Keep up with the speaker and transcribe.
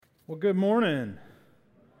Well, good morning.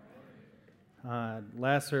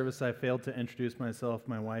 Last service, I failed to introduce myself.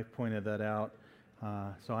 My wife pointed that out.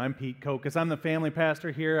 So I'm Pete Kokas. I'm the family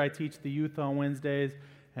pastor here. I teach the youth on Wednesdays,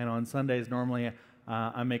 and on Sundays, normally,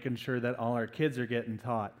 I'm making sure that all our kids are getting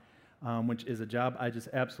taught, which is a job I just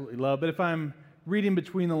absolutely love. But if I'm reading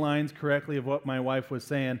between the lines correctly of what my wife was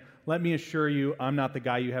saying, let me assure you, I'm not the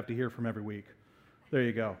guy you have to hear from every week. There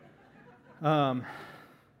you go.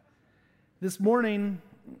 This morning,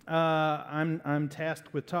 I'm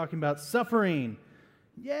tasked with talking about suffering.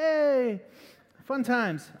 Yay! Fun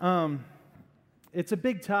times. It's a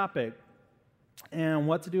big topic, and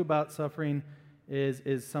what to do about suffering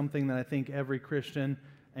is something that I think every Christian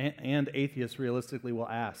and atheist realistically will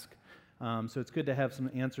ask. So it's good to have some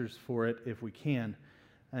answers for it if we can.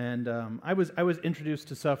 And I was introduced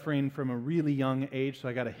to suffering from a really young age, so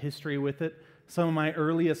I got a history with it. Some of my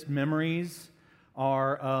earliest memories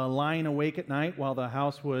are lying awake at night while the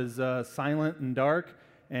house was silent and dark,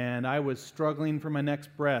 and I was struggling for my next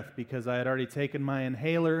breath because I had already taken my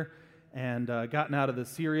inhaler and gotten out of the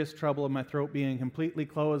serious trouble of my throat being completely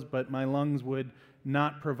closed, but my lungs would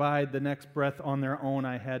not provide the next breath on their own.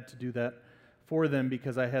 I had to do that for them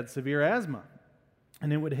because I had severe asthma,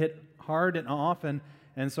 and it would hit hard and often,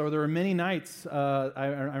 and so there were many nights,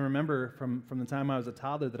 I remember from the time I was a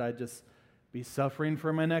toddler, that I'd just be suffering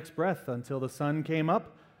for my next breath until the sun came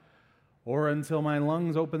up or until my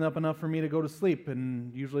lungs opened up enough for me to go to sleep.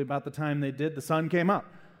 And usually about the time they did, the sun came up.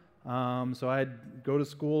 So I'd go to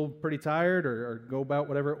school pretty tired or go about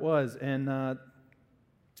whatever it was. And I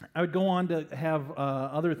would go on to have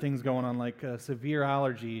other things going on, like severe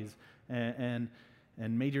allergies and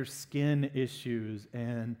major skin issues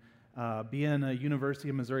and being a University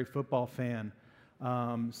of Missouri football fan.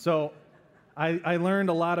 So I learned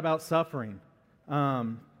a lot about suffering.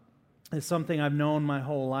 It's something I've known my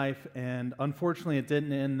whole life, and unfortunately it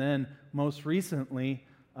didn't end then. Most recently,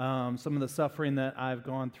 some of the suffering that I've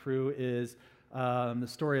gone through is the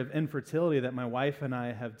story of infertility that my wife and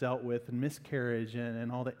I have dealt with, and miscarriage,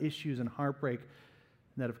 and all the issues and heartbreak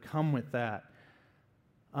that have come with that.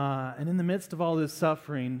 And in the midst of all this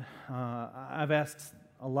suffering, I've asked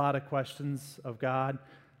a lot of questions of God.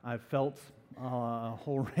 I've felt a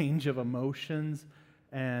whole range of emotions,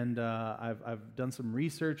 and I've done some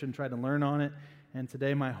research and tried to learn on it. And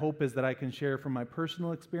today my hope is that I can share from my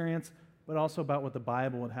personal experience, but also about what the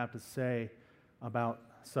Bible would have to say about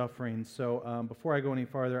suffering. So before I go any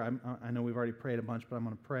farther, I know we've already prayed a bunch, but I'm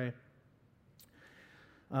going to pray.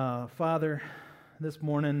 Father, this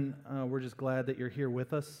morning we're just glad that you're here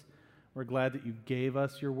with us. We're glad that you gave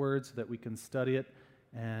us your word so that we can study it.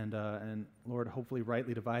 And Lord, hopefully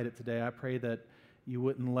rightly divide it today. I pray that you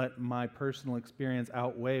wouldn't let my personal experience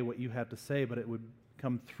outweigh what you have to say, but it would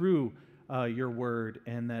come through your word,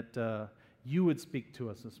 and that you would speak to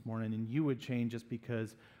us this morning, and you would change us,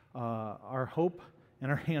 because our hope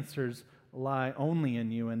and our answers lie only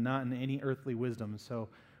in you and not in any earthly wisdom. So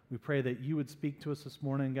we pray that you would speak to us this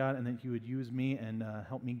morning, God, and that you would use me and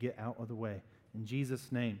help me get out of the way. In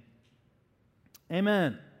Jesus' name,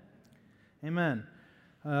 amen. Amen.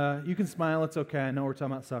 You can smile, it's okay. I know we're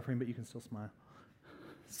talking about suffering, but you can still smile.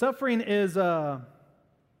 Suffering is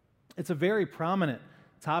it's a very prominent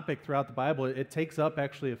topic throughout the Bible. It takes up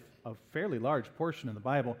actually a fairly large portion of the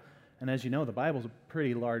Bible, and as you know, the Bible's a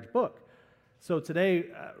pretty large book. So today,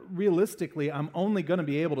 realistically, I'm only going to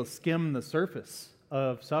be able to skim the surface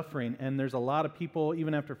of suffering, and there's a lot of people,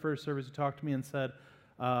 even after first service, who talked to me and said,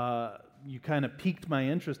 you kind of piqued my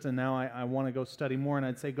interest, and now I want to go study more, and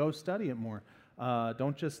I'd say, go study it more.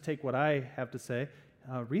 Don't just take what I have to say.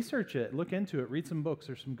 Research it, look into it, read some books.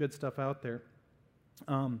 There's some good stuff out there.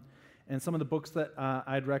 And some of the books that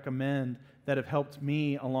I'd recommend that have helped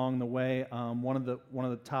me along the way, one of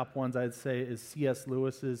the top ones I'd say is C.S.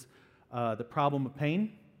 Lewis's The Problem of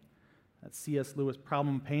Pain. That's C.S. Lewis,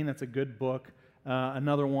 Problem of Pain. That's a good book.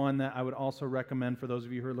 Another one that I would also recommend for those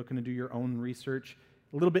of you who are looking to do your own research,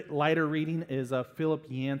 a little bit lighter reading, is Philip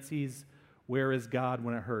Yancey's Where is God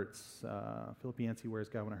When It Hurts? Philip Yancey, Where is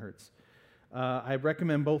God When It Hurts? I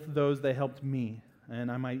recommend both of those. They helped me,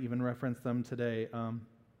 and I might even reference them today.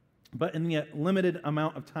 But in the limited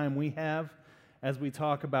amount of time we have, as we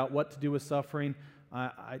talk about what to do with suffering,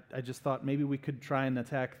 I just thought maybe we could try and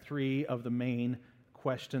attack three of the main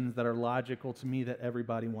questions that are logical to me that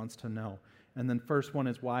everybody wants to know. And then first one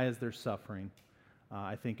is, why is there suffering?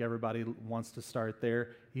 I think everybody wants to start there.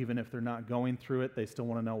 Even if they're not going through it, they still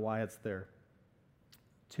want to know why it's there.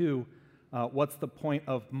 Two, what's the point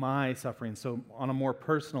of my suffering? So on a more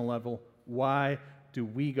personal level, why do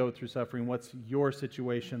we go through suffering? What's your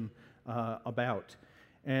situation about?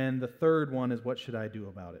 And the third one is, what should I do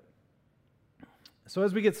about it? So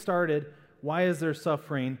as we get started, why is there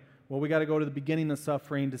suffering? Well, we got to go to the beginning of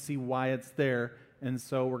suffering to see why it's there. And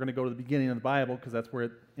so we're going to go to the beginning of the Bible because that's where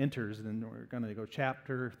it enters. And we're going to go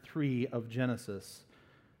chapter 3 of Genesis.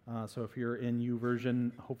 So if you're in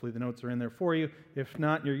YouVersion, hopefully the notes are in there for you. If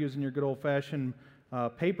not, you're using your good old-fashioned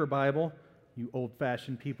paper Bible, you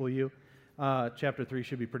old-fashioned people, you. Chapter 3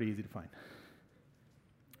 should be pretty easy to find.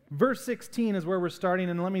 Verse 16 is where we're starting,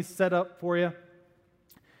 and let me set up for you.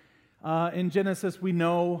 In Genesis, we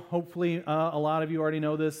know, hopefully a lot of you already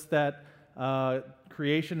know this, that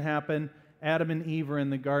creation happened. Adam and Eve are in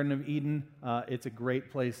the Garden of Eden. It's a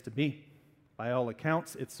great place to be. By all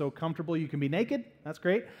accounts, it's so comfortable you can be naked. That's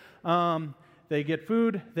great. They get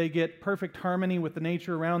food. They get perfect harmony with the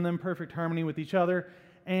nature around them, perfect harmony with each other,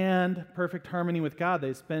 and perfect harmony with God.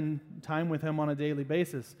 They spend time with Him on a daily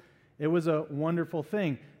basis. It was a wonderful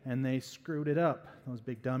thing, and they screwed it up, those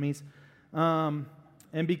big dummies.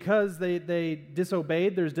 And because they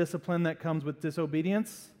disobeyed, there's discipline that comes with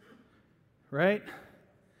disobedience, right?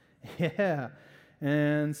 Yeah.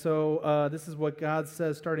 And so this is what God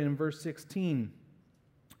says starting in verse 16.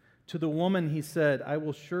 To the woman He said, I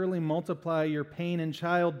will surely multiply your pain in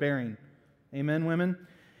childbearing. Amen, women?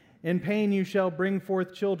 In pain you shall bring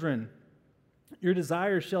forth children. Your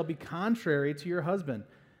desires shall be contrary to your husband,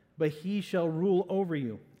 but he shall rule over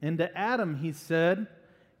you. And to Adam He said,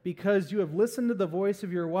 because you have listened to the voice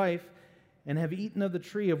of your wife and have eaten of the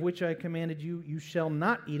tree of which I commanded you, you shall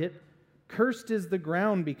not eat it. Cursed is the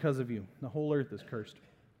ground because of you. The whole earth is cursed.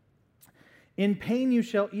 In pain you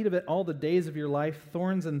shall eat of it all the days of your life.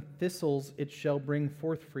 Thorns and thistles it shall bring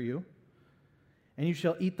forth for you. And you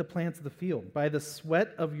shall eat the plants of the field. By the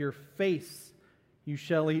sweat of your face you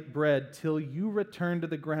shall eat bread till you return to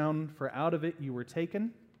the ground, for out of it you were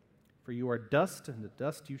taken. For you are dust, and to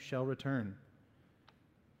dust you shall return.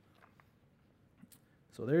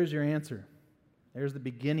 So there's your answer. There's the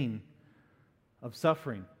beginning of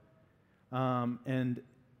suffering. And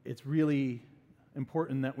it's really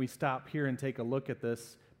important that we stop here and take a look at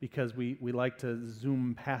this because we like to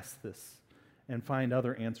zoom past this and find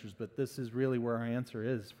other answers. But this is really where our answer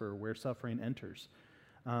is for where suffering enters.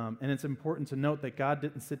 And it's important to note that God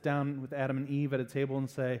didn't sit down with Adam and Eve at a table and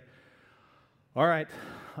say, all right,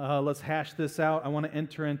 let's hash this out. I want to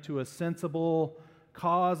enter into a sensible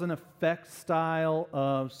cause and effect style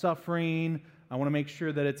of suffering. I want to make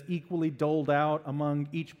sure that it's equally doled out among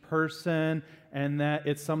each person and that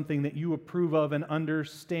it's something that you approve of and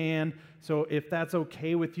understand. So if that's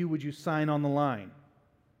okay with you, would you sign on the line?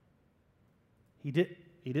 He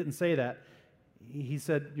didn't say that. He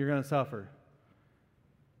said, you're going to suffer.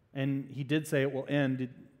 And He did say it will end.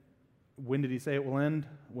 When did He say it will end?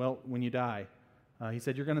 Well, when you die. He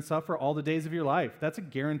said, you're going to suffer all the days of your life. That's a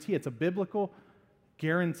guarantee. It's a biblical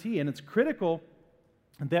guarantee. And it's critical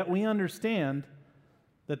that we understand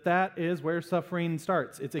that that is where suffering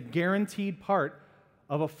starts. It's a guaranteed part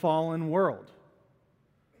of a fallen world.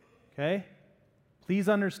 Okay? Please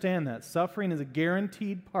understand that. Suffering is a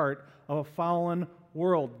guaranteed part of a fallen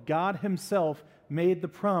world. God Himself made the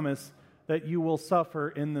promise that you will suffer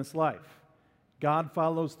in this life. God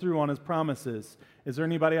follows through on His promises. Is there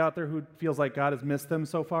anybody out there who feels like God has missed them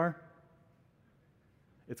so far?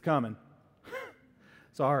 It's coming.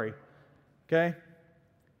 Sorry. Okay?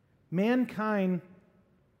 Mankind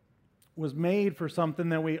was made for something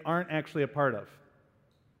that we aren't actually a part of.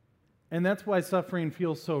 And that's why suffering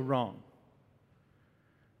feels so wrong.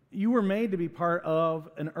 You were made to be part of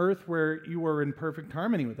an earth where you were in perfect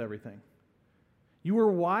harmony with everything. You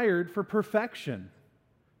were wired for perfection.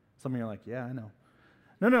 Some of you are like, yeah, I know.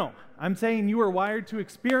 No. I'm saying you were wired to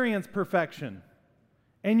experience perfection.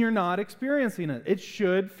 And you're not experiencing it. It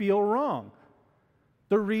should feel wrong.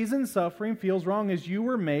 The reason suffering feels wrong is you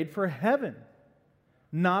were made for heaven,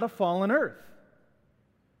 not a fallen earth.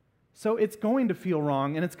 So it's going to feel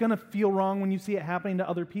wrong, and it's going to feel wrong when you see it happening to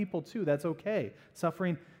other people too. That's okay.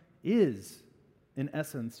 Suffering is, in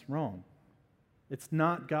essence, wrong. It's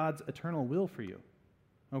not God's eternal will for you.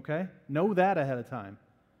 Okay? Know that ahead of time.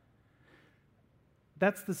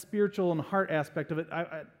 That's the spiritual and heart aspect of it.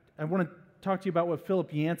 I want to talk to you about what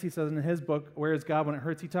Philip Yancey says in his book, Where is God When It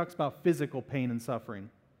Hurts? He talks about physical pain and suffering.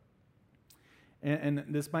 And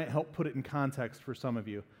this might help put it in context for some of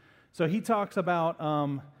you. So he talks about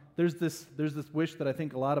there's this wish that I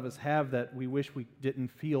think a lot of us have that we wish we didn't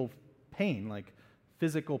feel pain, like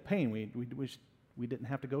physical pain. We wish we didn't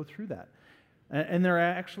have to go through that. And there are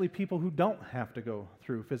actually people who don't have to go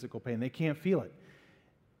through physical pain. They can't feel it.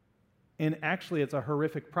 And actually, it's a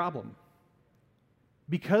horrific problem.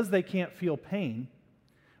 Because they can't feel pain,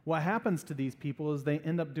 what happens to these people is they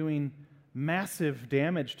end up doing massive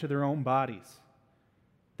damage to their own bodies.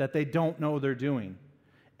 that they don't know they're doing.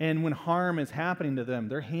 And when harm is happening to them,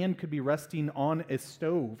 their hand could be resting on a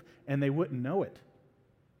stove and they wouldn't know it,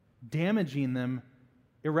 damaging them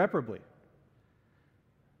irreparably.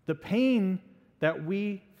 The pain that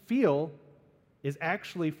we feel is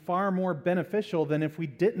actually far more beneficial than if we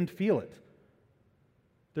didn't feel it.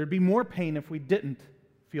 There'd be more pain if we didn't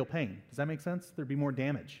feel pain. Does that make sense? There'd be more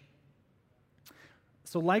damage.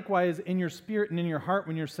 So likewise, in your spirit and in your heart,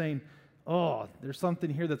 when you're saying, oh, there's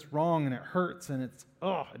something here that's wrong and it hurts and it's,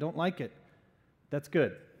 oh, I don't like it, that's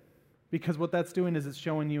good. Because what that's doing is it's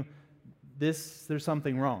showing you there's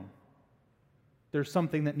something wrong. There's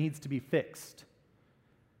something that needs to be fixed.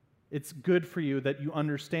 It's good for you that you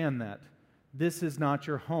understand that. This is not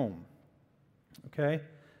your home. Okay?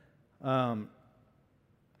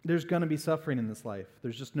 There's going to be suffering in this life.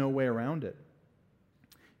 There's just no way around it.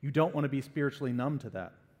 You don't want to be spiritually numb to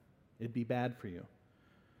that. It'd be bad for you.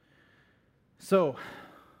 So,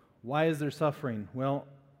 why is there suffering? Well,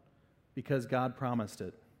 because God promised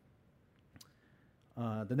it.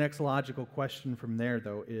 The next logical question from there,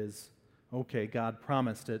 though, is, okay, God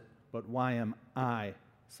promised it, but why am I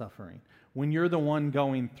suffering? When you're the one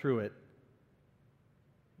going through it,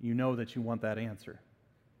 you know that you want that answer.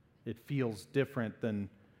 It feels different than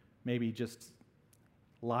maybe just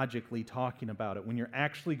logically talking about it. When you're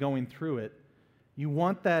actually going through it, you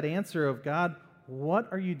want that answer of, God, what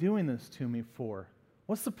are you doing this to me for?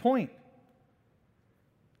 What's the point?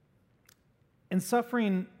 And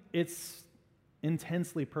suffering, it's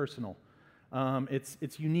intensely personal.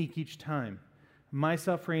 It's unique each time. My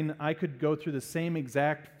suffering, I could go through the same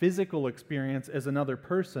exact physical experience as another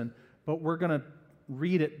person, but we're going to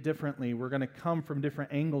read it differently. We're going to come from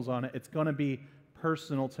different angles on it. It's going to be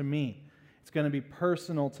personal to me. It's going to be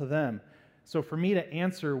personal to them. So for me to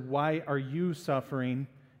answer, why are you suffering,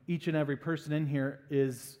 each and every person in here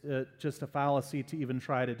is just a fallacy to even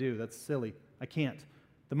try to do. That's silly. I can't.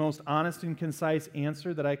 The most honest and concise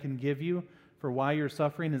answer that I can give you for why you're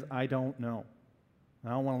suffering is, I don't know. I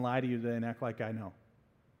don't want to lie to you today and act like I know.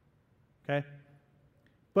 Okay?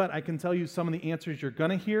 But I can tell you some of the answers you're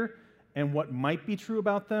going to hear and what might be true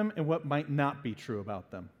about them and what might not be true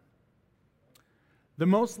about them. The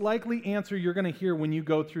most likely answer you're going to hear when you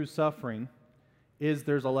go through suffering is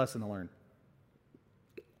there's a lesson to learn.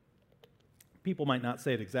 People might not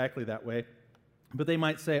say it exactly that way, but they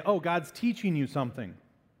might say, oh, God's teaching you something.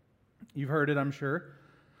 You've heard it, I'm sure.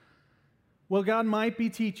 Well, God might be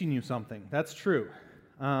teaching you something. That's true.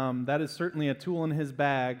 That is certainly a tool in his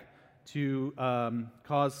bag to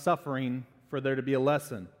cause suffering for there to be a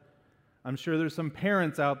lesson. I'm sure there's some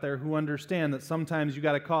parents out there who understand that sometimes you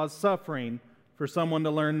got to cause suffering for someone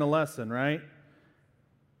to learn the lesson, right?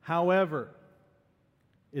 However,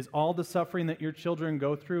 is all the suffering that your children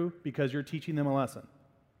go through because you're teaching them a lesson?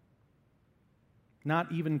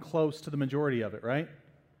 Not even close to the majority of it, right?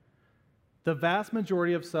 The vast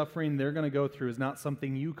majority of suffering they're going to go through is not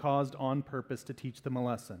something you caused on purpose to teach them a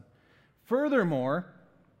lesson. Furthermore,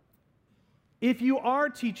 if you are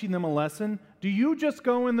teaching them a lesson, do you just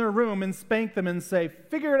go in their room and spank them and say,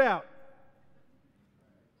 figure it out?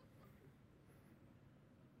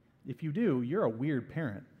 If you do, you're a weird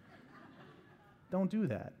parent. Don't do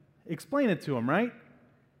that. Explain it to them, right?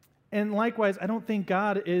 And likewise, I don't think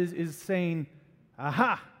God is saying,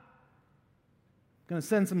 aha, going to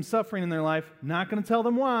send some suffering in their life, not going to tell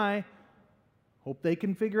them why. Hope they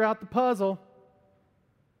can figure out the puzzle.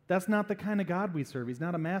 That's not the kind of God we serve. He's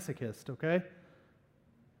not a masochist, okay?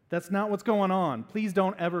 That's not what's going on. Please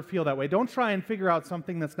don't ever feel that way. Don't try and figure out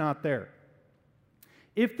something that's not there.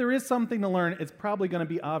 If there is something to learn, it's probably going to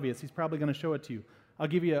be obvious. He's probably going to show it to you. I'll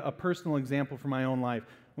give you a personal example from my own life.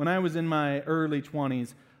 When I was in my early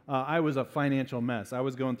 20s, I was a financial mess. I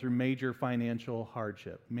was going through major financial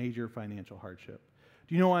hardship.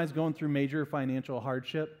 Do you know why I was going through major financial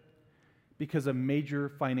hardship? Because of major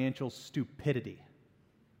financial stupidity.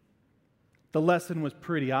 The lesson was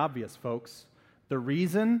pretty obvious, folks. The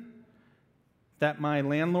reason that my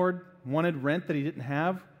landlord wanted rent that he didn't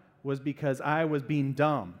have was because I was being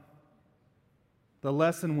dumb. The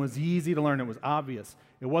lesson was easy to learn. It was obvious.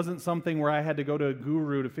 It wasn't something where I had to go to a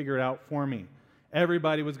guru to figure it out for me.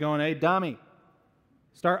 Everybody was going, hey, dummy,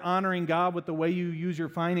 start honoring God with the way you use your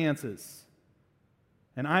finances.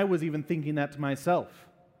 And I was even thinking that to myself.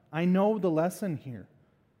 I know the lesson here.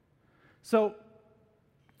 So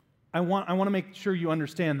I want to make sure you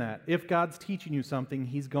understand that. If God's teaching you something,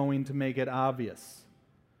 He's going to make it obvious.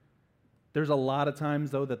 There's a lot of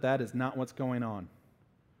times, though, that is not what's going on.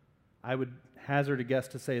 I would hazard a guess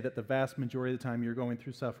to say that the vast majority of the time you're going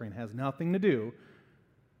through suffering has nothing to do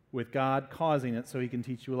with God causing it so He can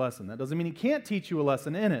teach you a lesson. That doesn't mean He can't teach you a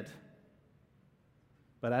lesson in it.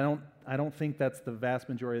 But I don't think that's the vast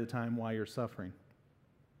majority of the time why you're suffering.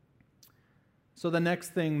 So the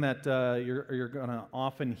next thing that you're going to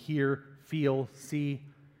often hear, feel, see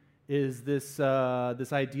is this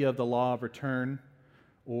idea of the law of return,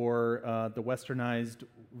 or the westernized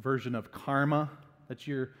version of karma that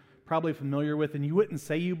you're probably familiar with, and you wouldn't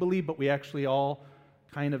say you believe, but we actually all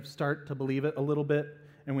kind of start to believe it a little bit,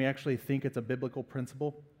 and we actually think it's a biblical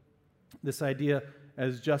principle. This idea,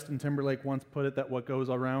 as Justin Timberlake once put it, that what goes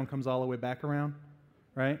around comes all the way back around,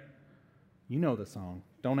 right? You know the song.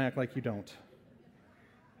 Don't act like you don't.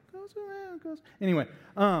 Goes around, goes... Anyway,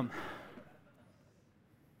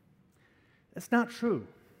 it's not true,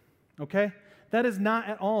 okay? That is not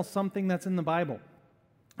at all something that's in the Bible.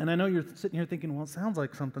 And I know you're sitting here thinking, well, it sounds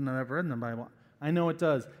like something that I've read in the Bible. I know it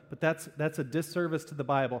does, but that's a disservice to the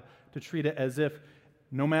Bible to treat it as if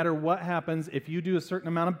no matter what happens, if you do a certain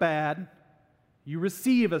amount of bad, you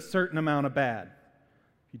receive a certain amount of bad.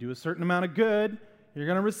 If you do a certain amount of good, you're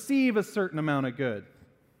going to receive a certain amount of good.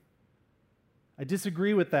 I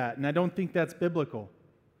disagree with that, and I don't think that's biblical.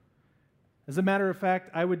 As a matter of fact,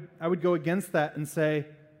 I would go against that and say,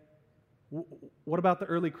 what about the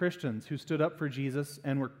early Christians who stood up for Jesus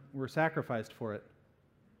and were sacrificed for it?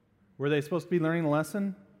 Were they supposed to be learning the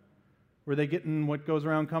lesson? Were they getting what goes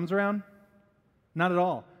around comes around? Not at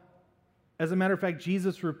all. As a matter of fact,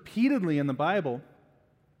 Jesus repeatedly in the Bible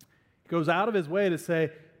goes out of his way to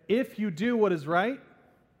say, if you do what is right,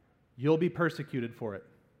 you'll be persecuted for it.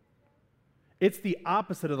 It's the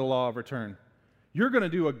opposite of the law of return. You're going to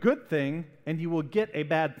do a good thing and you will get a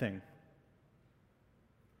bad thing.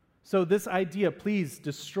 So this idea, please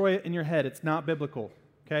destroy it in your head. It's not biblical,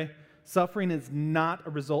 okay? Suffering is not a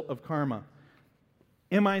result of karma.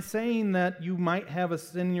 Am I saying that you might have a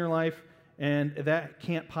sin in your life and that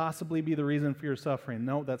can't possibly be the reason for your suffering?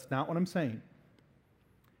 No, that's not what I'm saying.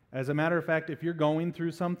 As a matter of fact, if you're going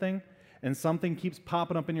through something and something keeps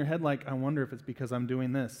popping up in your head like, I wonder if it's because I'm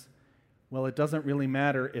doing this. Well, it doesn't really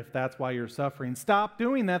matter if that's why you're suffering. Stop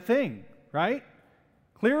doing that thing, right?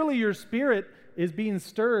 Clearly your spirit is being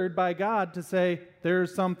stirred by God to say,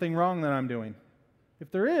 there's something wrong that I'm doing.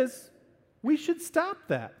 If there is, we should stop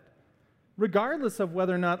that. Regardless of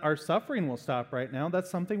whether or not our suffering will stop right now, that's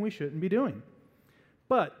something we shouldn't be doing.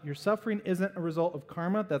 But your suffering isn't a result of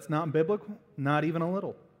karma. That's not biblical, not even a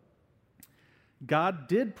little. God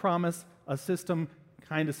did promise a system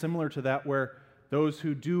kind of similar to that where those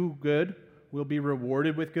who do good will be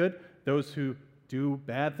rewarded with good. Those who do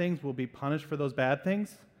bad things will be punished for those bad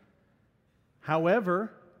things.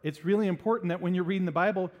 However, it's really important that when you're reading the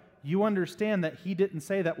Bible, you understand that he didn't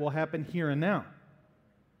say that will happen here and now.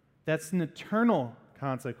 That's an eternal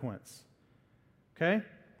consequence. Okay?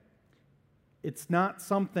 It's not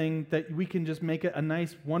something that we can just make it a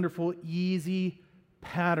nice, wonderful, easy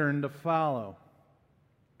pattern to follow.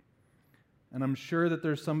 And I'm sure that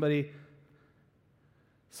there's somebody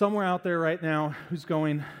somewhere out there right now who's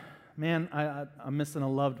going, man, I'm missing a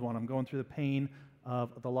loved one. I'm going through the pain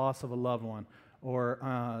of the loss of a loved one.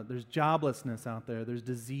 Or there's joblessness out there. There's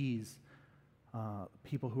disease.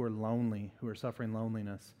 People who are lonely, who are suffering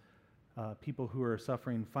loneliness. People who are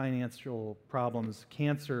suffering financial problems,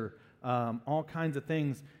 cancer, all kinds of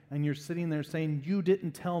things. And you're sitting there saying, you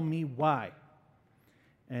didn't tell me why.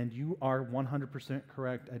 And you are 100%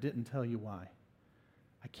 correct. I didn't tell you why.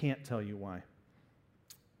 I can't tell you why.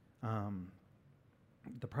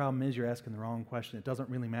 The problem is you're asking the wrong question. It doesn't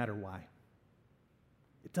really matter why.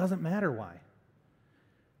 It doesn't matter why.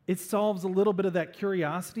 It solves a little bit of that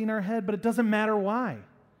curiosity in our head, but it doesn't matter why.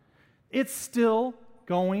 It's still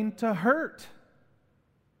going to hurt.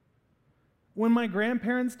 When my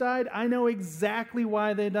grandparents died, I know exactly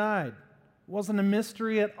why they died. It wasn't a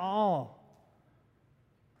mystery at all.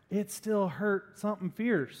 It still hurt something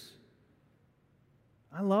fierce.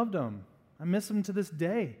 I loved them. I miss them to this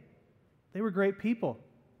day. They were great people.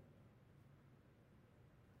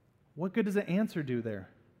 What good does an answer do there?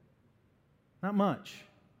 Not much.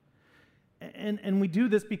 And we do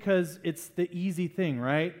this because it's the easy thing,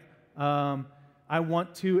 right? I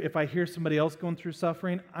want to, if I hear somebody else going through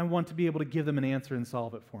suffering, I want to be able to give them an answer and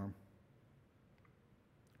solve it for them.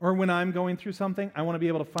 Or when I'm going through something, I want to be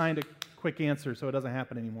able to find a quick answer so it doesn't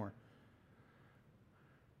happen anymore.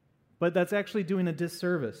 But that's actually doing a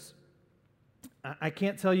disservice. I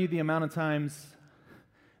can't tell you the amount of times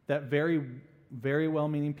that very, very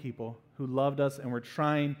well-meaning people who loved us and were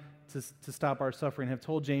trying to stop our suffering have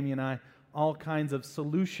told Jamie and I all kinds of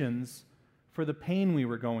solutions for the pain we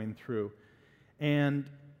were going through. And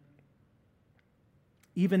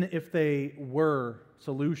even if they were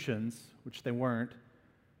solutions, which they weren't,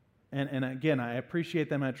 and again, I appreciate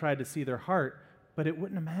them, I tried to see their heart, but it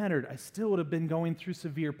wouldn't have mattered. I still would have been going through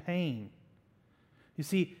severe pain. You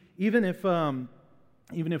see, even if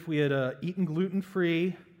we had eaten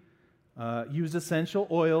gluten-free, used essential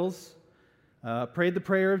oils, prayed the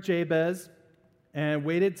prayer of Jabez, and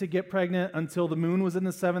waited to get pregnant until the moon was in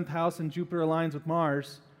the 7th house and Jupiter aligns with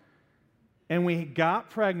Mars, and we got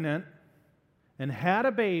pregnant and had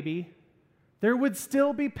a baby, there would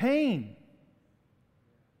still be pain.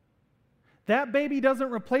 That baby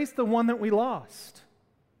doesn't replace the one that we lost.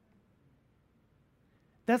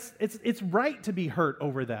 It's right to be hurt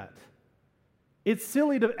over that. It's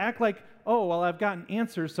silly to act like, oh, well, I've got an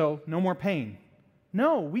answer, so no more pain.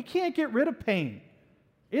 No, we can't get rid of pain.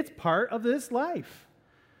 It's part of this life.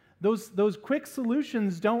 Those quick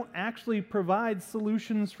solutions don't actually provide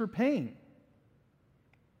solutions for pain.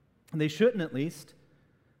 They shouldn't, at least.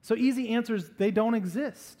 So easy answers, they don't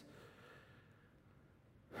exist.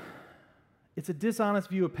 It's a dishonest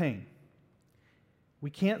view of pain. We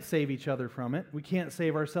can't save each other from it. We can't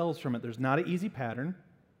save ourselves from it. There's not an easy pattern.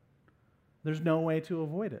 There's no way to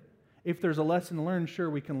avoid it. If there's a lesson to learn, sure,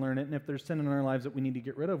 we can learn it. And if there's sin in our lives that we need to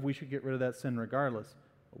get rid of, we should get rid of that sin regardless.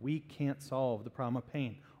 But we can't solve the problem of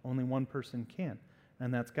pain. Only one person can,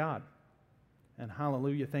 and that's God. And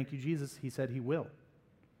hallelujah, thank you, Jesus. He said he will.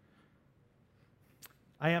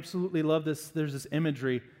 I absolutely love this. There's this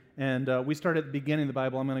imagery, and we started at the beginning of the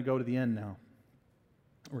Bible. I'm going to go to the end now.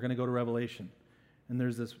 We're going to go to Revelation. And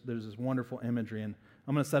there's this wonderful imagery, and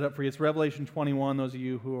I'm going to set up for you. It's Revelation 21, those of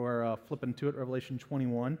you who are flipping to it, Revelation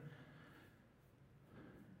 21.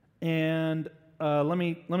 And let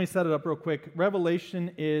me set it up real quick.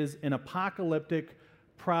 Revelation is an apocalyptic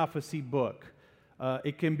prophecy book.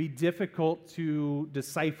 It can be difficult to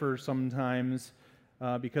decipher sometimes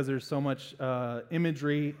because there's so much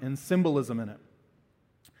imagery and symbolism in it.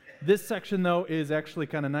 This section, though, is actually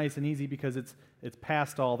kind of nice and easy because it's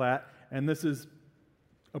past all that, and this is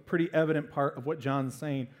a pretty evident part of what John's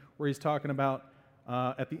saying, where he's talking about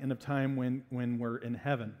at the end of time when we're in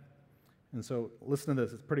heaven. And so listen to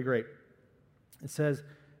this. It's pretty great. It says,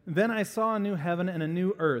 "Then I saw a new heaven and a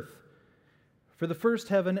new earth. For the first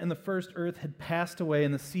heaven and the first earth had passed away,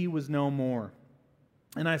 and the sea was no more.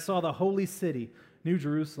 And I saw the holy city, New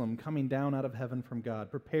Jerusalem, coming down out of heaven from God,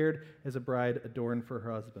 prepared as a bride adorned for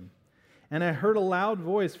her husband. And I heard a loud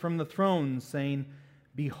voice from the throne saying,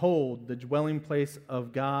 'Behold, the dwelling place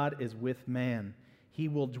of God is with man. He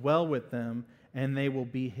will dwell with them, and they will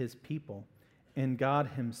be his people. And God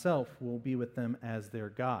himself will be with them as their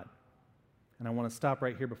God.'" And I want to stop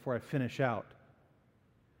right here before I finish out.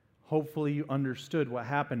 Hopefully you understood what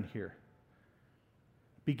happened here.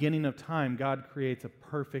 Beginning of time, God creates a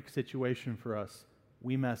perfect situation for us.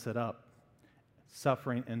 We mess it up.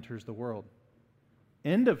 Suffering enters the world.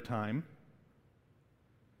 End of time,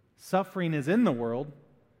 suffering is in the world.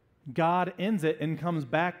 God ends it and comes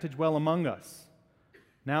back to dwell among us.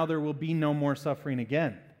 Now there will be no more suffering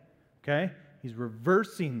again. Okay? He's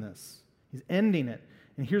reversing this. He's ending it.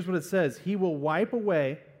 And here's what it says. "He will wipe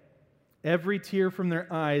away every tear from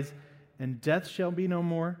their eyes, and death shall be no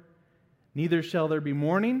more. Neither shall there be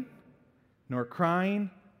mourning, nor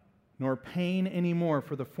crying, nor pain anymore,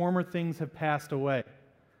 for the former things have passed away."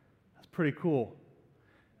 That's pretty cool.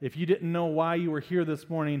 If you didn't know why you were here this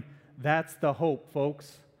morning, that's the hope,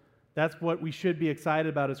 folks. That's what we should be excited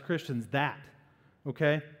about as Christians, that.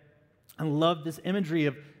 Okay? I love this imagery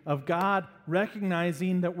of God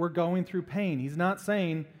recognizing that we're going through pain. He's not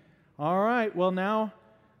saying, all right, well now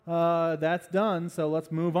that's done, so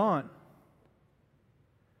let's move on.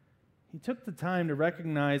 He took the time to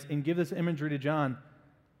recognize and give this imagery to John.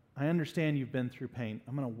 I understand you've been through pain.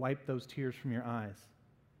 I'm going to wipe those tears from your eyes.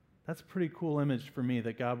 That's a pretty cool image for me,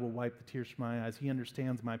 that God will wipe the tears from my eyes. He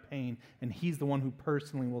understands my pain, and he's the one who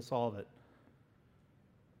personally will solve it.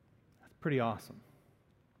 That's pretty awesome.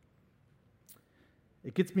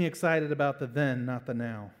 It gets me excited about the then, not the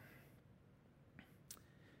now.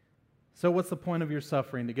 So what's the point of your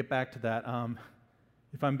suffering? To get back to that,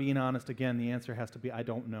 if I'm being honest, again, the answer has to be, I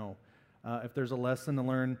don't know. If there's a lesson to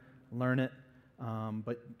learn, learn it.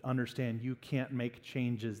 But understand you can't make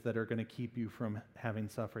changes that are going to keep you from having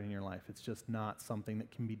suffering in your life. It's just not something that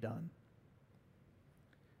can be done.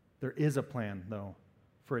 There is a plan, though,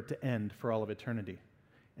 for it to end for all of eternity.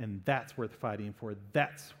 And that's worth fighting for.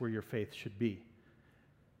 That's where your faith should be.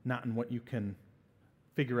 Not in what you can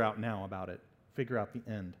figure out now about it. Figure out the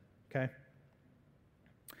end. Okay?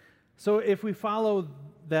 So if we follow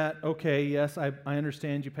that, okay, yes, I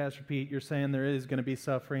understand you, Pastor Pete. You're saying there is going to be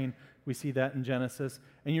suffering. We see that in Genesis.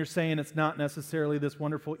 And you're saying it's not necessarily this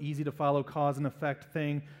wonderful, easy-to-follow cause and effect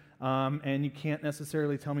thing, and you can't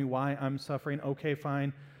necessarily tell me why I'm suffering. Okay,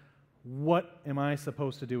 fine. What am I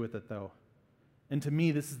supposed to do with it, though? And to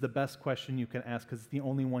me, this is the best question you can ask because it's the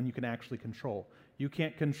only one you can actually control. You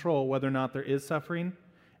can't control whether or not there is suffering,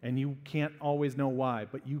 and you can't always know why,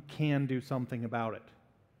 but you can do something about it.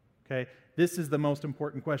 Okay? This is the most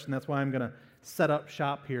important question. That's why I'm going to set up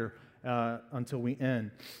shop here until we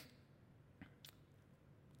end.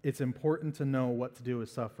 It's important to know what to do with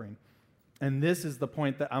suffering. And this is the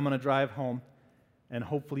point that I'm going to drive home, and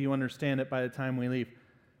hopefully you understand it by the time we leave.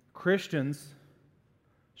 Christians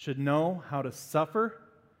should know how to suffer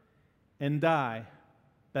and die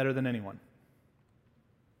better than anyone.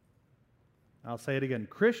 I'll say it again.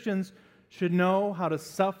 Christians should know how to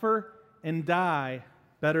suffer and die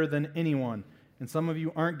better than anyone. And some of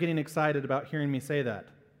you aren't getting excited about hearing me say that.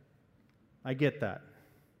 I get that.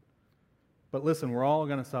 But listen, we're all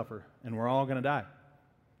going to suffer and we're all going to die.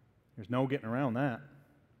 There's no getting around that.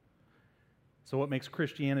 So what makes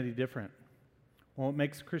Christianity different? Well, what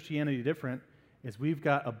makes Christianity different is we've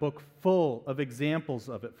got a book full of examples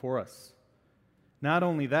of it for us. Not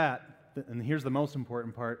only that, and here's the most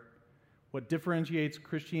important part, what differentiates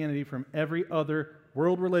Christianity from every other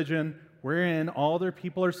world religion wherein all their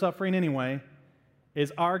people are suffering anyway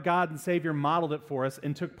is our God and Savior modeled it for us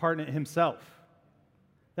and took part in it himself.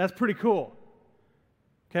 That's pretty cool.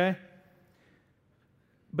 Okay?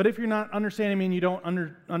 But if you're not understanding me and you don't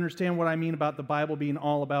understand what I mean about the Bible being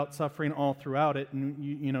all about suffering all throughout it, and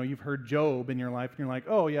you've heard Job in your life, and you're like,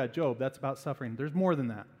 oh yeah, Job, that's about suffering. There's more than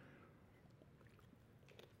that.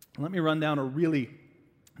 Let me run down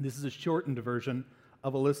this is a shortened version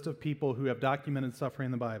of a list of people who have documented suffering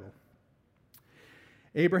in the Bible.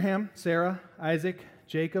 Abraham, Sarah, Isaac,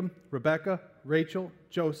 Jacob, Rebekah, Rachel,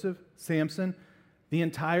 Joseph, Samson, the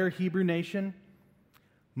entire Hebrew nation,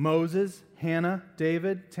 Moses, Hannah,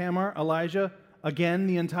 David, Tamar, Elijah, again,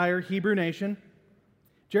 the entire Hebrew nation,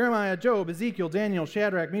 Jeremiah, Job, Ezekiel, Daniel,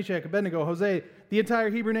 Shadrach, Meshach, Abednego, Hosea, the entire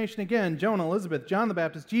Hebrew nation again, Jonah, Elizabeth, John the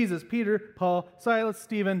Baptist, Jesus, Peter, Paul, Silas,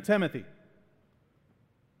 Stephen, Timothy.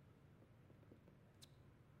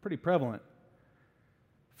 Pretty prevalent.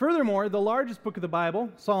 Furthermore, the largest book of the Bible,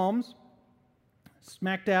 Psalms,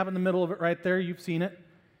 smack dab in the middle of it right there, you've seen it.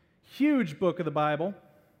 Huge book of the Bible.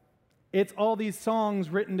 It's all these songs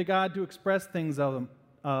written to God to express things of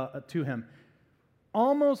to Him.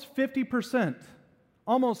 Almost 50%,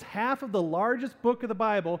 almost half of the largest book of the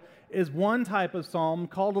Bible is one type of psalm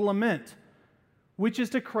called a lament, which is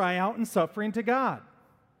to cry out in suffering to God.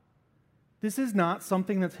 This is not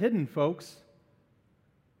something that's hidden, folks.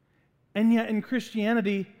 And yet in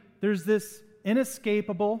Christianity, there's this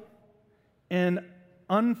inescapable and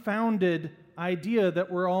unfounded idea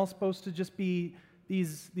that we're all supposed to just be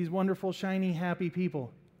these wonderful, shiny, happy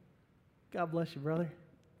people. God bless you, brother.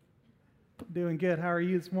 Doing good. How are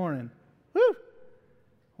you this morning? Woo!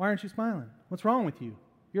 Why aren't you smiling? What's wrong with you?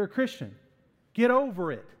 You're a Christian. Get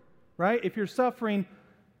over it, right? If you're suffering,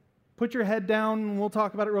 put your head down, and we'll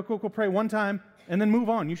talk about it real quick. We'll pray one time, and then move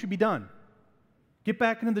on. You should be done. Get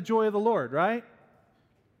back into the joy of the Lord, right?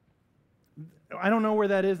 I don't know where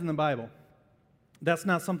that is in the Bible. That's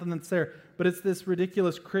not something that's there. But it's this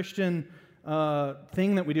ridiculous Christian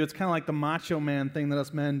thing that we do. It's kind of like the macho man thing that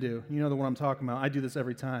us men do. You know the one I'm talking about. I do this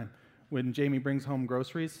every time. When Jamie brings home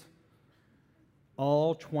groceries,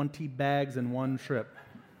 all 20 bags in one trip.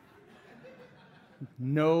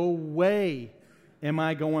 No way am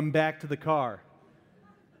I going back to the car.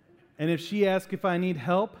 And if she asks if I need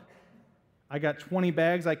help, I got 20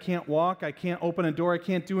 bags, I can't walk, I can't open a door, I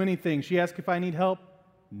can't do anything. She asks if I need help.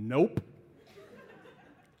 Nope.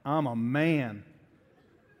 I'm a man.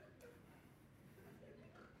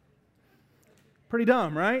 Pretty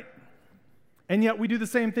dumb, right? And yet we do the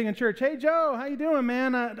same thing in church. Hey, Joe, how you doing,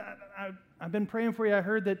 man? I've been praying for you. I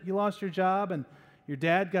heard that you lost your job and your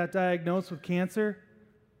dad got diagnosed with cancer.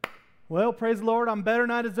 Well, praise the Lord, I'm better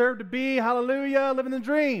than I deserve to be. Hallelujah, living the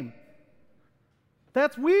dream.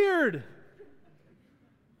 That's weird.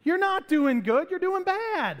 You're not doing good, you're doing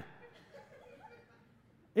bad.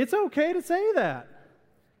 It's okay to say that.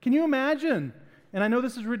 Can you imagine? And I know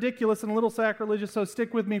this is ridiculous and a little sacrilegious, so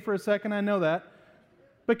stick with me for a second, I know that.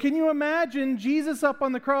 But can you imagine Jesus up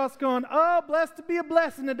on the cross going, oh, blessed to be a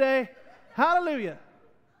blessing today. Hallelujah.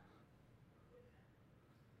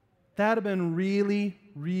 That'd have been really,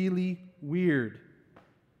 really weird.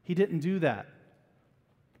 He didn't do that.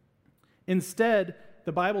 Instead,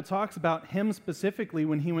 the Bible talks about him specifically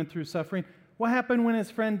when he went through suffering. What happened when his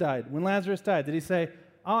friend died, when Lazarus died? Did he say,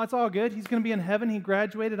 oh, it's all good, he's going to be in heaven, he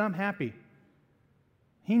graduated, I'm happy?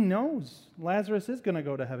 He knows Lazarus is going to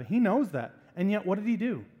go to heaven. He knows that. And yet, what did he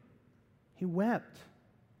do? He wept.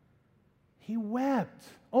 He wept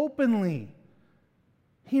openly.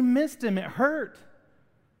 He missed him. It hurt.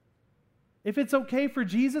 If it's okay for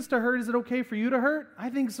Jesus to hurt, is it okay for you to hurt? I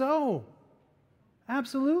think so.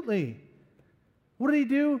 Absolutely. What did he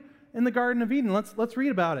do in the Garden of Eden? Let's read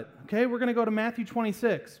about it. Okay, we're going to go to Matthew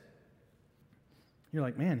 26. You're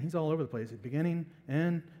like, man, he's all over the place. At beginning,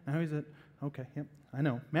 end, now he's at, okay, yep, I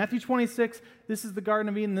know. Matthew 26, this is the Garden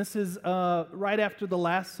of Eden. This is right after the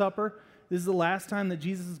Last Supper. This is the last time that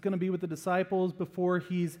Jesus is going to be with the disciples before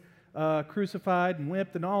he's crucified and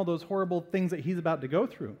whipped and all those horrible things that he's about to go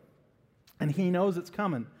through. And he knows it's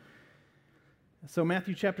coming. So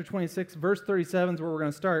Matthew chapter 26, verse 37 is where we're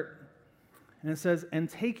going to start. And it says, "And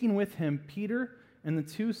taking with him Peter and the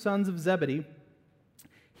two sons of Zebedee,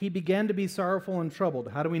 he began to be sorrowful and troubled."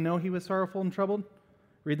 How do we know he was sorrowful and troubled?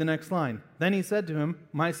 Read the next line. "Then he said to him,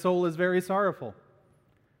 'My soul is very sorrowful.'"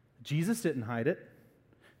 Jesus didn't hide it.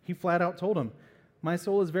 He flat out told him, "My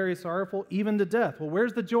soul is very sorrowful, even to death." Well,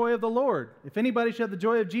 where's the joy of the Lord? If anybody should have the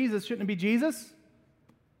joy of Jesus, shouldn't it be Jesus?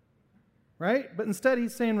 Right? But instead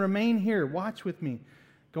he's saying, "Remain here, watch with me."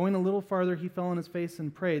 Going a little farther, he fell on his face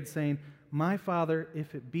and prayed, saying, "My Father,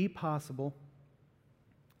 if it be possible,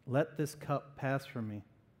 let this cup pass from me.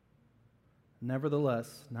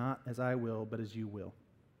 Nevertheless, not as I will, but as you will."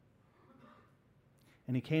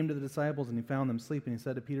 And he came to the disciples and he found them sleeping. He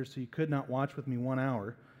said to Peter, "So you could not watch with me 1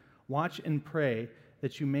 hour? Watch and pray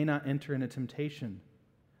that you may not enter into temptation.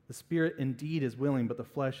 The spirit indeed is willing, but the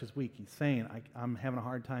flesh is weak." He's saying, I'm having a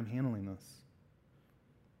hard time handling this.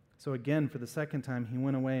 So again, for the second time, he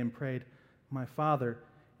went away and prayed, "My Father,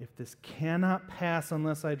 if this cannot pass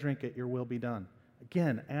unless I drink it, your will be done."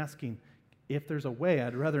 Again, asking, if there's a way,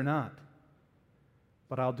 I'd rather not.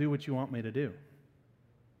 But I'll do what you want me to do.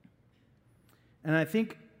 And I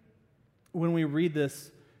think when we read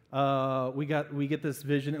this, we get this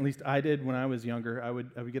vision, at least I did when I was younger. I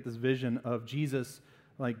would get this vision of Jesus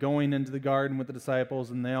like going into the garden with the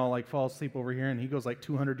disciples, and they all like fall asleep over here, and he goes like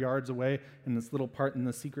 200 yards away in this little part in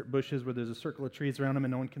the secret bushes where there's a circle of trees around him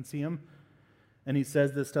and no one can see him. And he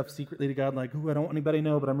says this stuff secretly to God, like, "Ooh, I don't want anybody to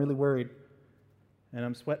know, but I'm really worried. And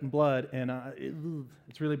I'm sweating blood, and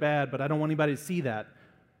it's really bad, but I don't want anybody to see that."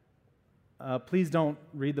 Please don't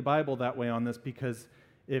read the Bible that way on this, because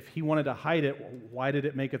if he wanted to hide it, why did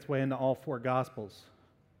it make its way into all 4 Gospels?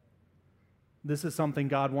 This is something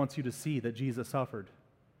God wants you to see, that Jesus suffered.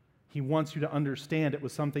 He wants you to understand it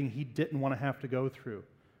was something he didn't want to have to go through,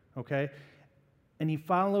 okay? And he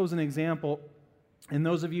follows an example, and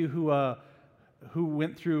those of you who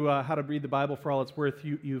went through How to Read the Bible for All It's Worth,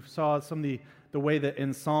 you saw some of the way that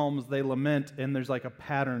in Psalms they lament, and there's like a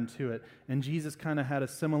pattern to it. And Jesus kind of had a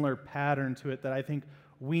similar pattern to it that I think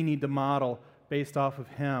we need to model based off of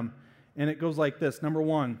him. And it goes like this. Number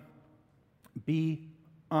 1, be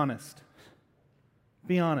honest.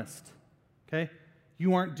 Be honest, okay?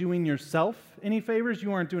 You aren't doing yourself any favors.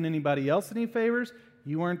 You aren't doing anybody else any favors.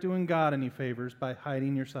 You aren't doing God any favors by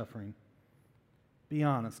hiding your suffering. Be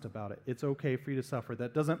honest about it. It's okay for you to suffer.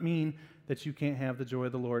 That doesn't mean that you can't have the joy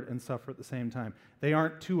of the Lord and suffer at the same time. They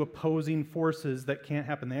aren't two opposing forces that can't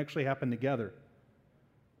happen. They actually happen together.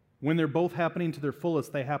 When they're both happening to their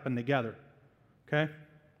fullest, they happen together. Okay?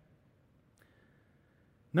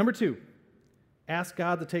 Number 2, ask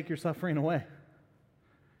God to take your suffering away.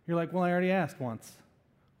 You're like, well, I already asked once.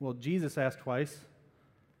 Well, Jesus asked twice.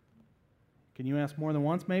 Can you ask more than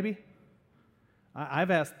once, maybe?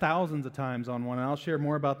 I've asked thousands of times on one, and I'll share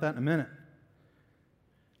more about that in a minute.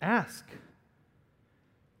 Ask.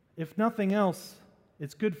 If nothing else,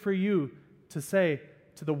 it's good for you to say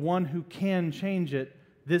to the one who can change it,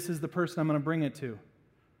 this is the person I'm going to bring it to.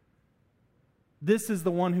 This is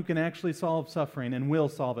the one who can actually solve suffering and will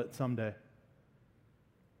solve it someday.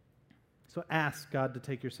 So ask God to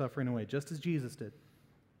take your suffering away, just as Jesus did.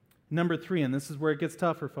 Number 3, and this is where it gets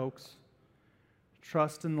tougher, folks.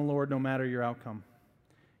 Trust in the Lord no matter your outcome.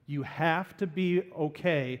 You have to be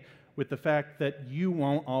okay with the fact that you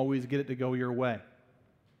won't always get it to go your way,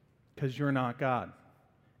 because you're not God,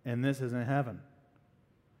 and this isn't heaven.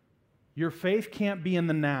 Your faith can't be in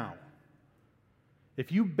the now.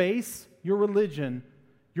 If you base your religion,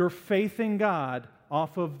 your faith in God,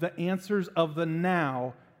 off of the answers of the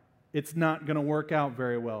now, it's not going to work out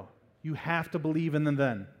very well. You have to believe in the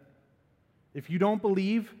then. If you don't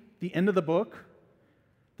believe the end of the book,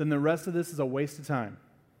 then the rest of this is a waste of time.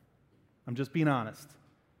 I'm just being honest.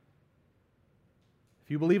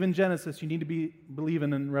 If you believe in Genesis, you need to be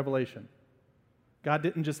believing in Revelation. God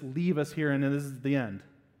didn't just leave us here and this is the end.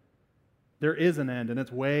 There is an end, and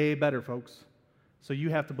it's way better, folks. So you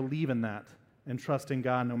have to believe in that and trust in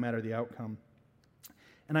God no matter the outcome.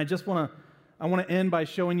 And I want to end by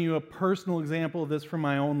showing you a personal example of this from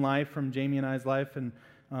my own life, from Jamie and I's life, and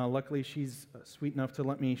luckily she's sweet enough to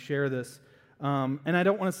let me share this. And I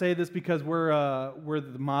don't want to say this because we're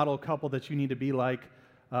the model couple that you need to be like.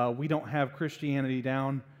 We don't have Christianity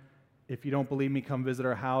down. If you don't believe me, come visit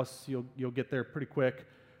our house. You'll get there pretty quick.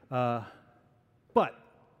 But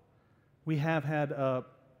we have had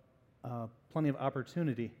plenty of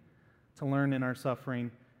opportunity to learn in our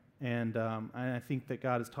suffering, and I think that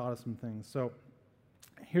God has taught us some things. So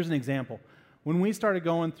here's an example. When we started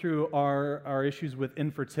going through our issues with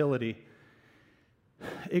infertility,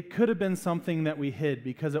 it could have been something that we hid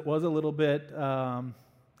because it was a little bit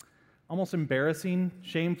almost embarrassing,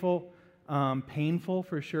 shameful, painful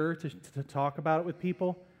for sure to talk about it with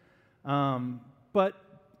people. But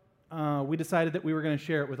we decided that we were going to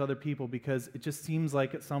share it with other people because it just seems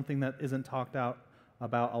like it's something that isn't talked out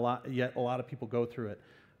about a lot, yet a lot of people go through it.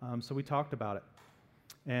 So we talked about it.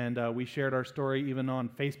 And we shared our story even on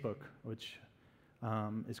Facebook, which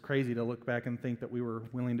is crazy to look back and think that we were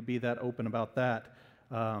willing to be that open about that.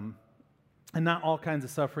 And not all kinds of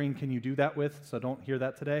suffering can you do that with, so don't hear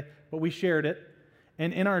that today. But we shared it.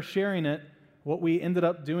 And in our sharing it, what we ended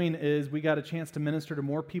up doing is we got a chance to minister to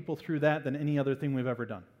more people through that than any other thing we've ever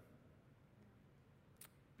done.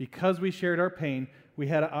 Because we shared our pain, we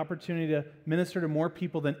had an opportunity to minister to more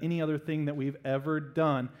people than any other thing that we've ever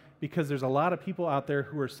done, because there's a lot of people out there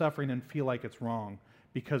who are suffering and feel like it's wrong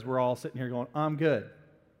because we're all sitting here going, I'm good.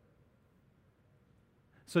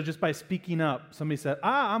 So just by speaking up, somebody said,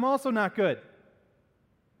 I'm also not good.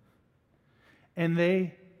 And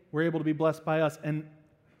they were able to be blessed by us. And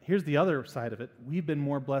here's the other side of it. We've been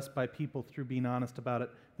more blessed by people through being honest about it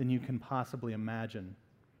than you can possibly imagine.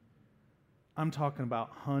 I'm talking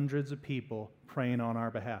about hundreds of people praying on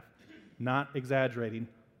our behalf. Not exaggerating,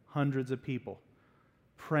 hundreds of people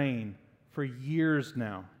praying for years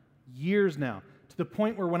now, to the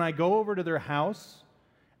point where when I go over to their house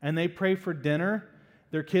and they pray for dinner,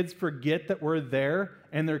 their kids forget that we're there,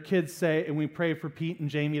 and their kids say, and we pray for Pete and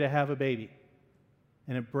Jamie to have a baby.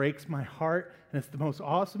 And it breaks my heart, and it's the most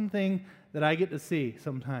awesome thing that I get to see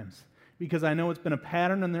sometimes, because I know it's been a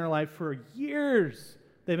pattern in their life for years.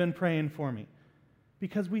 They've been praying for me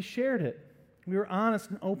because we shared it. We were honest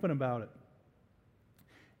and open about it.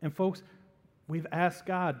 And folks, we've asked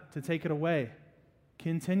God to take it away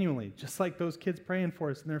continually, just like those kids praying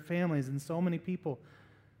for us and their families and so many people.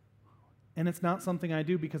 And it's not something I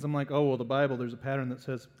do because I'm like, oh, well, the Bible, there's a pattern that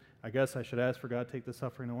says, I guess I should ask for God to take the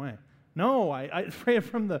suffering away. No, I pray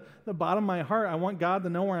from the bottom of my heart. I want God to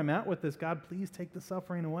know where I'm at with this. God, please take the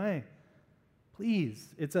suffering away.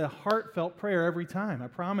 Please. It's a heartfelt prayer every time, I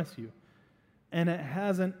promise you. And it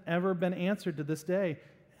hasn't ever been answered to this day.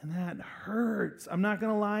 And that hurts. I'm not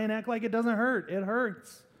going to lie and act like it doesn't hurt. It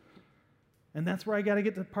hurts. And that's where I got to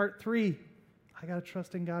get to part 3. I got to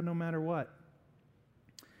trust in God no matter what.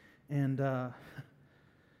 And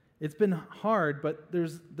it's been hard, but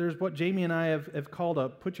there's what Jamie and I have called a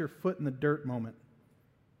put your foot in the dirt moment.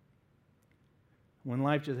 When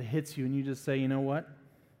life just hits you and you just say, you know what?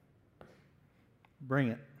 Bring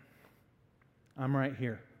it. I'm right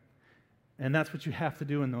here. And that's what you have to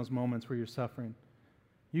do in those moments where you're suffering.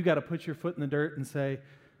 You got to put your foot in the dirt and say,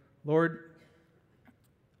 Lord,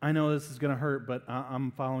 I know this is going to hurt, but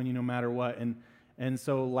I'm following you no matter what. And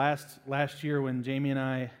so last year when Jamie and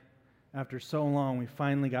I, after so long, we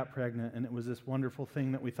finally got pregnant, and it was this wonderful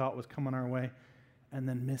thing that we thought was coming our way, and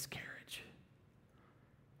then miscarriage.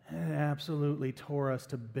 And it absolutely tore us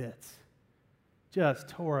to bits. Just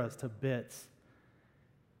tore us to bits.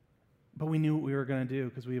 But we knew what we were going to do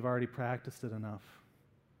because we've already practiced it enough.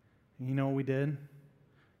 And you know what we did?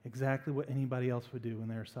 Exactly what anybody else would do when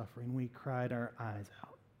they were suffering. We cried our eyes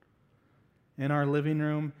out. In our living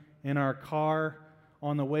room, in our car,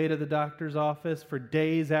 on the way to the doctor's office, for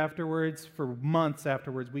days afterwards, for months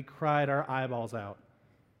afterwards, we cried our eyeballs out.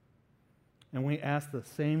 And we asked the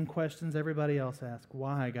same questions everybody else asked.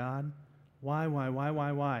 Why, God? Why?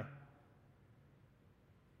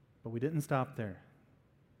 But we didn't stop there.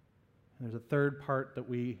 And there's a third part that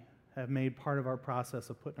we have made part of our process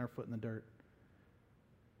of putting our foot in the dirt.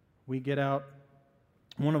 We get out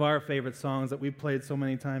one of our favorite songs that we've played so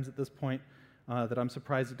many times at this point, that I'm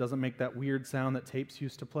surprised it doesn't make that weird sound that tapes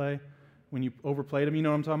used to play when you overplayed them. You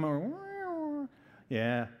know what I'm talking about?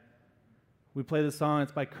 Yeah. We play this song.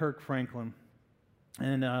 It's by Kirk Franklin.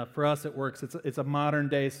 And for us, it works. It's a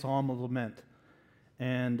modern-day psalm of lament.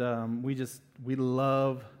 And we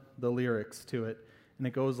love the lyrics to it. And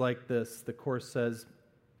it goes like this. The chorus says,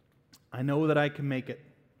 I know that I can make it.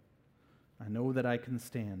 I know that I can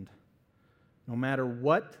stand. No matter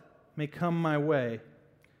what may come my way,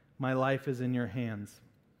 my life is in your hands.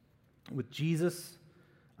 With Jesus,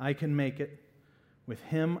 I can make it. With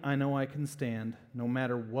him, I know I can stand. No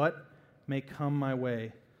matter what may come my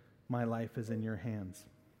way, my life is in your hands.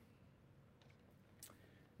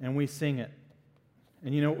 And we sing it.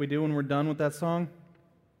 And you know what we do when we're done with that song?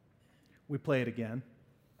 We play it again.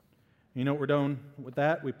 You know what we're done with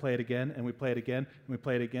that? We play it again, and we play it again, and we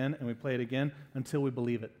play it again, and we play it again until we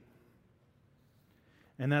believe it.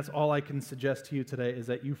 And that's all I can suggest to you today, is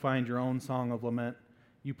that you find your own song of lament.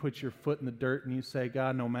 You put your foot in the dirt and you say,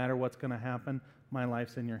 God, no matter what's going to happen, my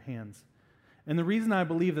life's in your hands. And the reason I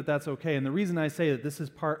believe that that's okay, and the reason I say that this is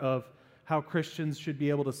part of how Christians should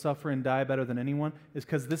be able to suffer and die better than anyone, is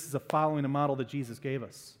because this is following a model that Jesus gave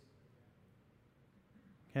us.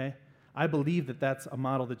 Okay? I believe that that's a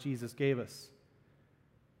model that Jesus gave us.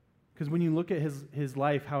 Because when you look at his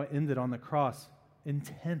life, how it ended on the cross,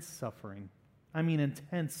 intense suffering. I mean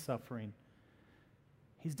intense suffering.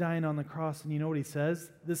 He's dying on the cross, and you know what he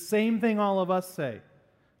says? The same thing all of us say.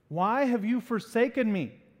 Why have you forsaken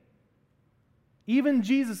me? Even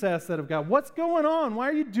Jesus asked that of God. What's going on? Why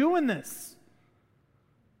are you doing this?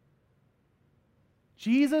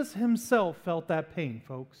 Jesus himself felt that pain,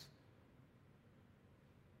 folks.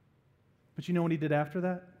 But you know what he did after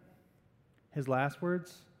that? His last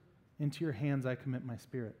words, into your hands I commit my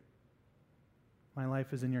spirit. My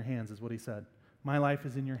life is in your hands, is what he said. My life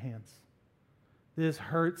is in your hands. This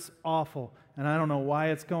hurts awful, and I don't know why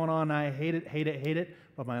it's going on. I hate it, hate it, hate it,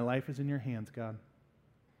 but my life is in your hands, God.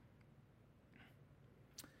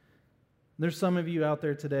 There's some of you out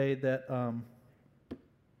there today that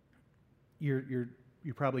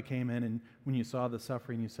you probably came in, and when you saw the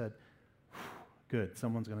suffering, you said, good,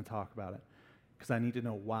 someone's going to talk about it. Because I need to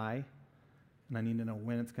know why, and I need to know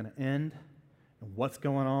when it's going to end, and what's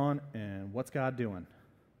going on, and what's God doing.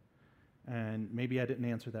 And maybe I didn't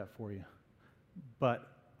answer that for you. But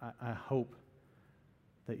I hope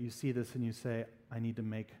that you see this and you say, I need to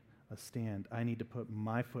make a stand. I need to put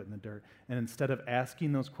my foot in the dirt. And instead of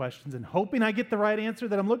asking those questions and hoping I get the right answer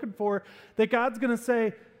that I'm looking for, that God's going to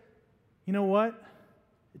say, you know what?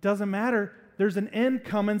 It doesn't matter. There's an end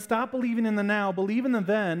coming. Stop believing in the now. Believe in the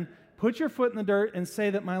then. Put your foot in the dirt and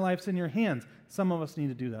say that my life's in your hands. Some of us need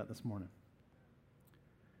to do that this morning.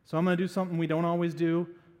 So I'm going to do something we don't always do.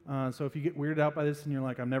 So if you get weirded out by this and you're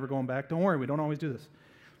like, I'm never going back, don't worry, we don't always do this.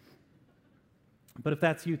 But if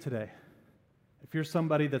that's you today, if you're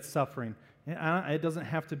somebody that's suffering, it doesn't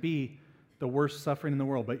have to be the worst suffering in the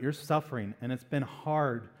world, but you're suffering and it's been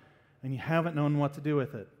hard and you haven't known what to do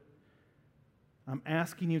with it. I'm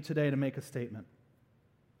asking you today to make a statement.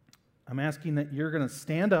 I'm asking that you're going to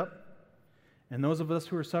stand up, and those of us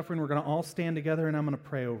who are suffering, we're going to all stand together, and I'm going to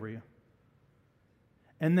pray over you.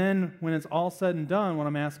 And then when it's all said and done, what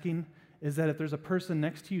I'm asking is that if there's a person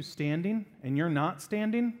next to you standing and you're not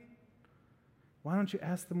standing, why don't you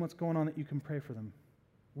ask them what's going on that you can pray for them?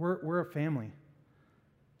 We're a family.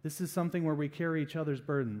 This is something where we carry each other's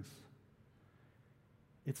burdens.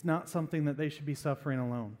 It's not something that they should be suffering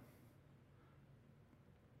alone.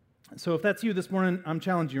 So if that's you this morning, I'm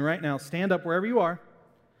challenging you right now. Stand up wherever you are,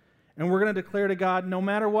 and we're going to declare to God, no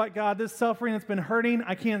matter what, God, this suffering, it's been hurting.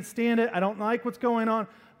 I can't stand it. I don't like what's going on,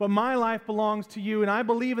 but my life belongs to you, and I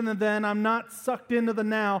believe in the then. I'm not sucked into the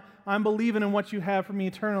now. I'm believing in what you have for me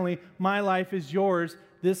eternally. My life is yours.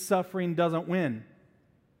 This suffering doesn't win.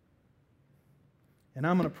 And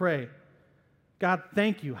I'm going to pray. God,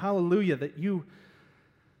 thank you. Hallelujah, that you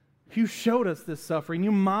showed us this suffering.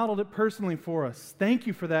 You modeled it personally for us. Thank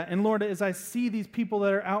you for that. And Lord, as I see these people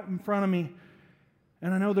that are out in front of me,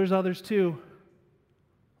 and I know there's others too,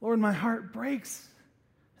 Lord, my heart breaks.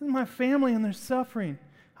 This is my family and they're suffering.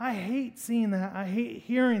 I hate seeing that. I hate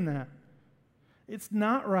hearing that. It's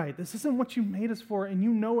not right. This isn't what you made us for, and you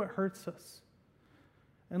know it hurts us.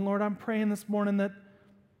 And Lord, I'm praying this morning that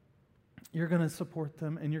you're going to support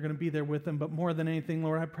them and you're going to be there with them. But more than anything,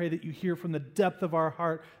 Lord, I pray that you hear from the depth of our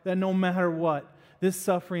heart that no matter what, this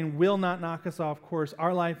suffering will not knock us off course.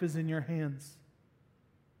 Our life is in your hands.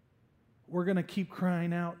 We're going to keep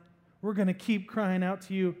crying out. We're going to keep crying out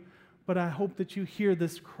to you. But I hope that you hear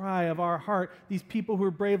this cry of our heart, these people who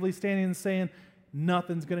are bravely standing and saying,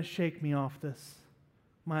 nothing's going to shake me off this.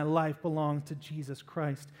 My life belongs to Jesus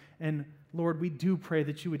Christ. And Lord, we do pray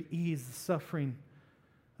that you would ease the suffering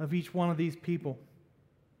of each one of these people.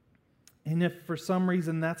 And if for some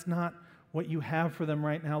reason that's not what you have for them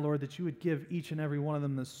right now, Lord, that you would give each and every one of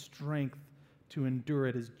them the strength to endure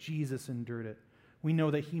it as Jesus endured it. We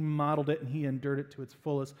know that he modeled it and he endured it to its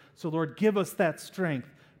fullest. So Lord, give us that strength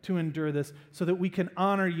to endure this so that we can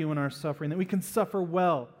honor you in our suffering, that we can suffer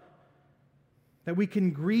well, that we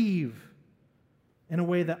can grieve in a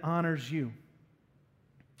way that honors you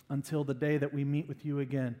until the day that we meet with you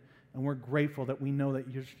again. And we're grateful that we know that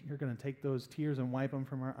you're going to take those tears and wipe them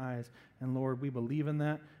from our eyes. And Lord, we believe in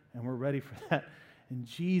that, and we're ready for that. In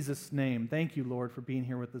Jesus' name, thank you, Lord, for being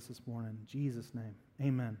here with us this morning. In Jesus' name,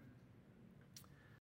 amen.